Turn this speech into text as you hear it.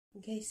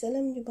Guys,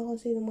 alam niyo ba kung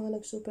sino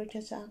mga nag-super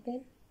chat sa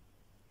akin?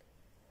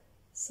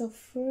 Sa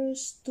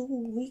first 2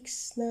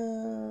 weeks na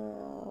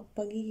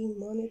pagiging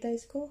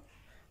monetize ko,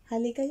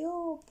 hali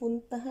kayo,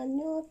 puntahan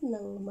nyo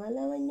nang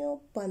malaman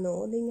nyo,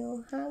 panoodin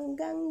nyo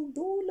hanggang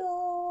dulo!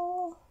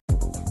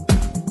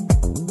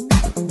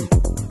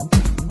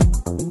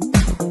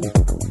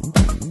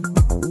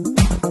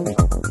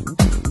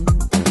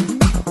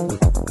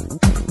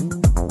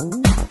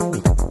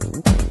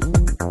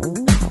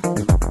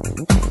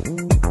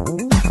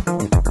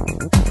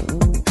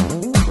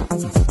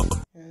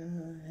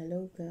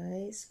 Hello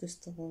guys,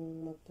 gusto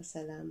kong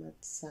magpasalamat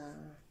sa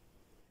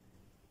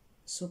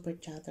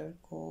superchatter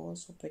ko,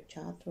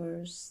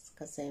 superchatters,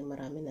 kasi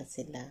marami na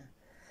sila.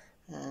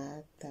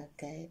 At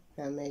kahit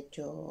na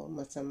medyo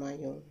masama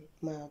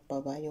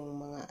mababa yung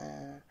mga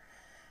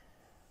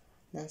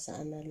nasa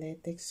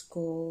analytics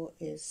ko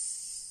is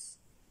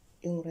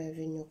yung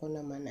revenue ko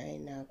naman ay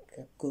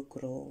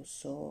nag-grow.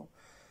 So,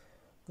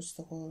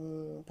 gusto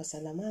kong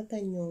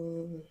pasalamatan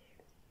yung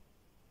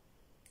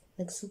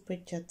nag-super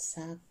chat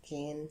sa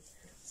akin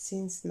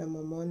since na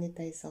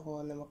ma-monetize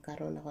ako, na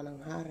magkaroon ako ng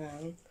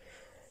harang.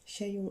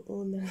 Siya yung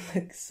unang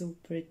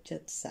nag-super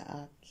chat sa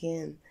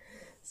akin.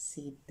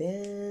 Si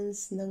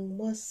Dance ng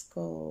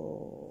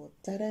Moscow.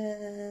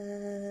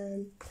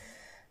 Taran!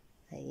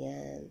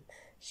 Ayan.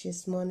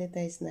 She's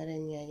monetized na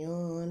rin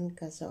ngayon.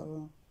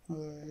 Kaso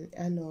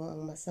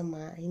ang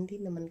masama, hindi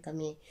naman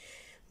kami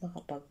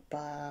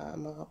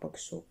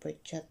makapag-super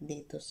chat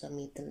dito sa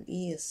Middle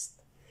East.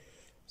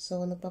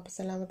 So,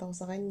 nagpapasalamat ako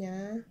sa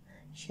kanya.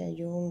 Siya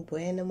yung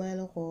buena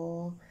mano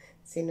ko.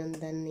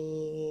 Sinundan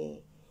ni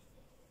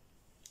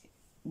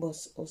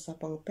Boss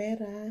Usapang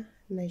Pera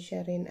na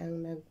siya rin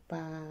ang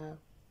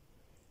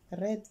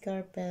red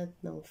carpet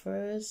ng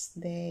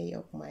first day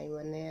of my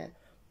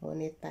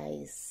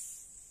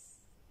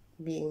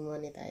being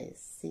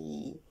monetized.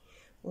 Si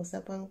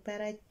Usapang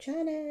Pera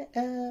Channel,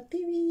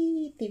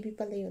 TV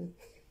pala yun.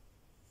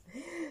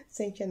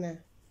 Sensya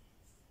na.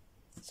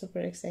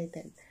 Super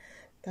excited.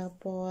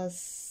 Tapos,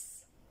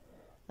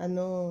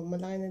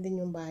 malaki na din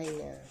yung bahay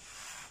niya.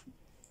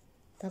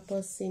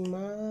 Tapos, si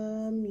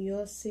Ma'am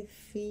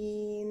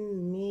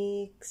Josephine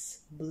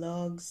Mix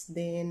Vlogs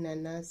din na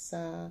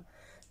nasa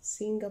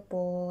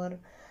Singapore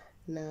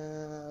na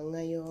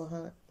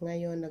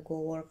ngayon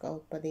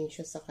nag-workout pa din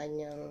siya sa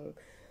kanyang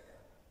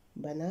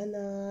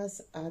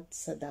bananas at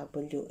sa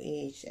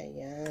WH.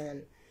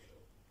 Ayan.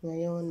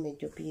 Ngayon,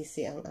 medyo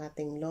busy ang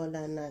ating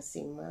lola na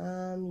si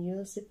Ma'am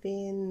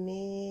Josephine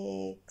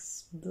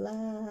Mix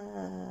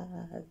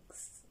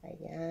Vlogs.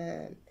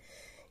 Ayan.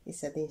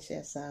 Isa din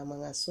siya sa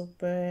mga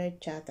super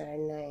chatter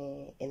na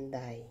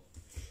Inday.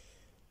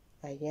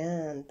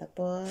 Ayan.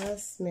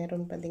 Tapos,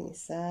 meron pa ding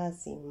isa,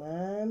 si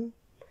Ma'am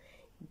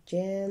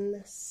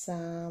Jen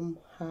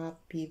Sam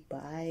Happy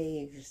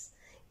Vibes.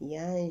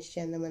 Yan,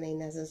 siya naman ay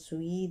nasa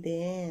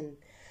Sweden.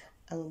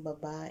 Ang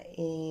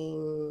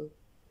babaeng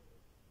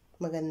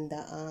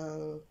maganda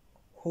ang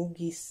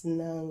hugis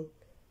ng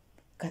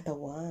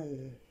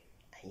katawan.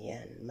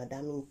 Ayan,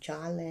 madaming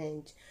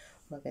challenge.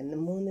 Maganda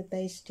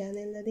monetize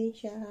channel na din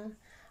siya.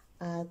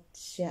 At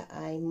siya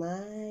ay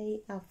may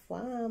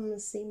afam,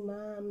 si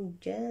Ma'am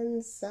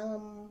Jen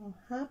Sam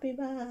Happy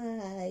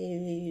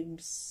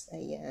Vibes.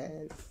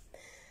 Ayan.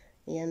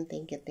 Ayan,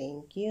 thank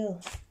you.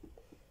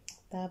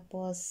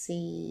 Tapos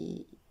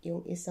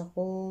yung isa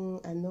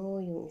kong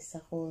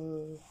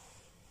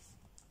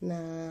na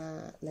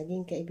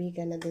naging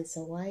kaibigan na din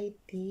sa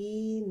YT,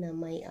 na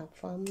may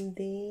afam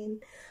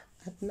din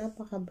at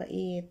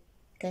napakabait.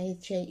 Kahit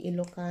siya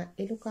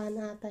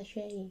Ilocana ata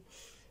siya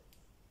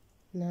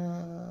na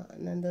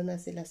nandun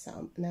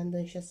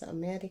siya sa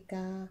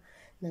Amerika,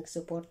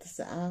 nagsuporta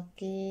sa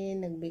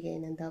akin, nagbigay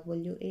ng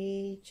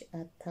WH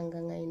at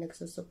hanggang ngayon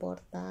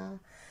nagsusuporta.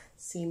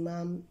 Si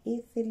Ma'am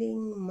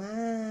Etheling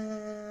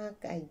Mac.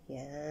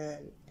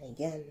 Ayan,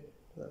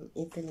 Ma'am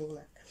Etheling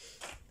Mac.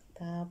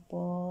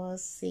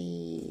 Tapos,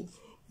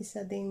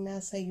 isa ding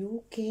nasa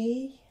UK,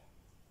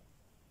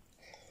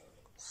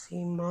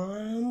 si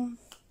Ma'am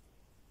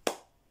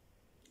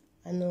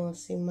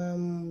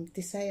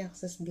Tisay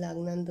Access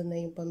Vlog. Nandun na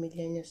yung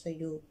pamilya niya sa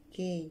UK.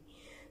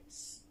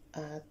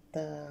 At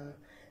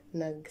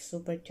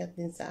nag-super chat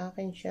din sa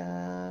akin siya.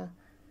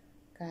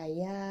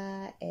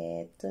 Kaya,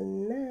 eto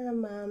na,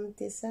 Ma'am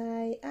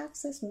Tisay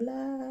Access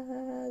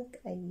Vlog.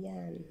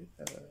 Ayan.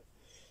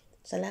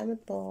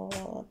 Salamat po.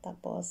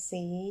 Tapos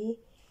si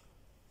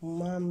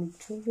Ma'am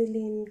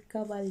Jubilin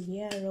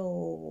Caballero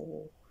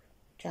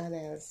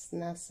channels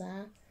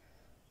nasa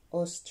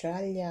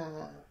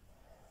Australia.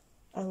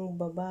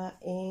 Ang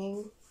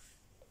babaeng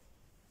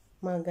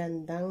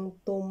magandang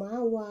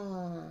tumawa.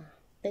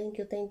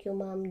 Thank you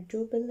Ma'am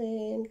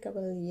Jubilin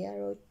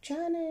Caballero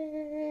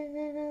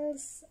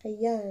channels.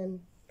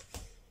 Ayan.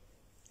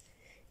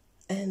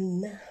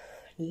 And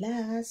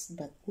last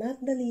but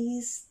not the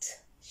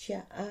least,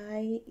 siya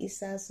ay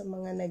isa sa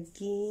mga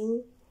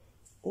naging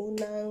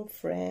unang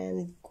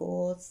friend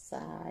ko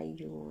sa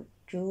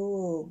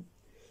YouTube.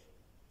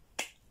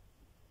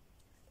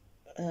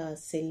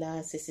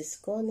 Sila si Sis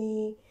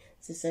Connie,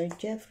 si Sir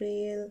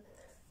Jeffrey,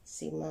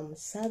 si Ma'am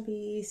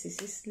Sabi, si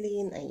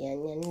Sislin.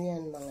 Ayan,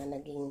 yan mga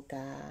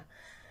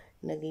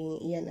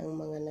yan ang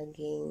mga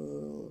naging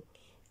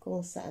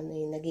kung saan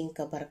ay naging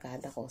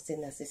kabarkada ko.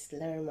 Sina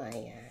Sislerma,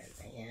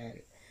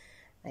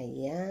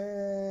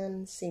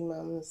 ayan, si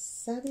Ma'am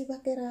Sabi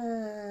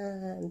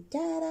Bakiran.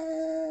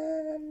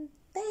 Charan!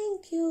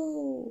 Thank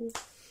you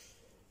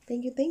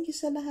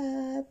sa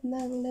lahat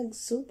ng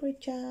nag-super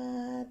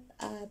chat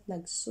at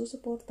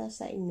nagsusuporta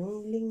sa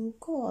inyong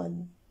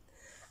lingkod.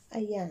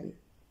 Ayan,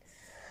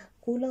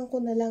 kulang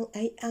ko na lang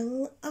ay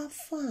ang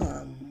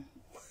AFAM.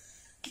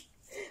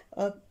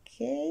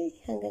 Okay,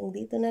 hanggang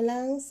dito na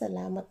lang.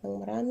 Salamat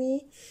ng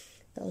marami.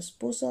 Taos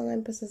puso ang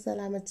aming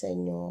pasasalamat sa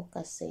inyo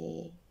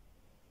kasi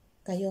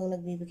kayo ang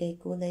nagbibigay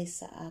kulay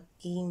sa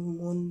aking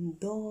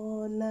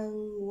mundo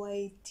ng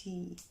YT.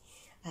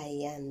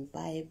 Ayan,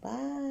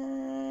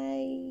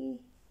 bye-bye!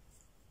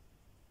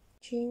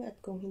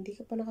 At kung hindi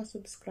ka pa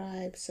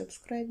nakasubscribe,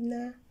 subscribe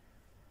na.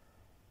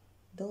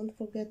 Don't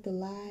forget to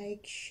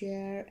like,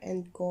 share,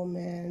 and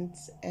comment,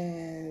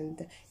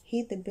 and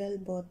hit the bell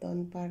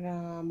button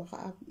para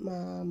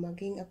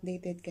maging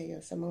updated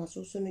kayo sa mga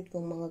susunod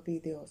kong mga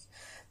videos.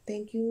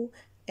 Thank you,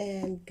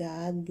 and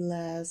God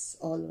bless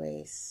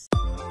always.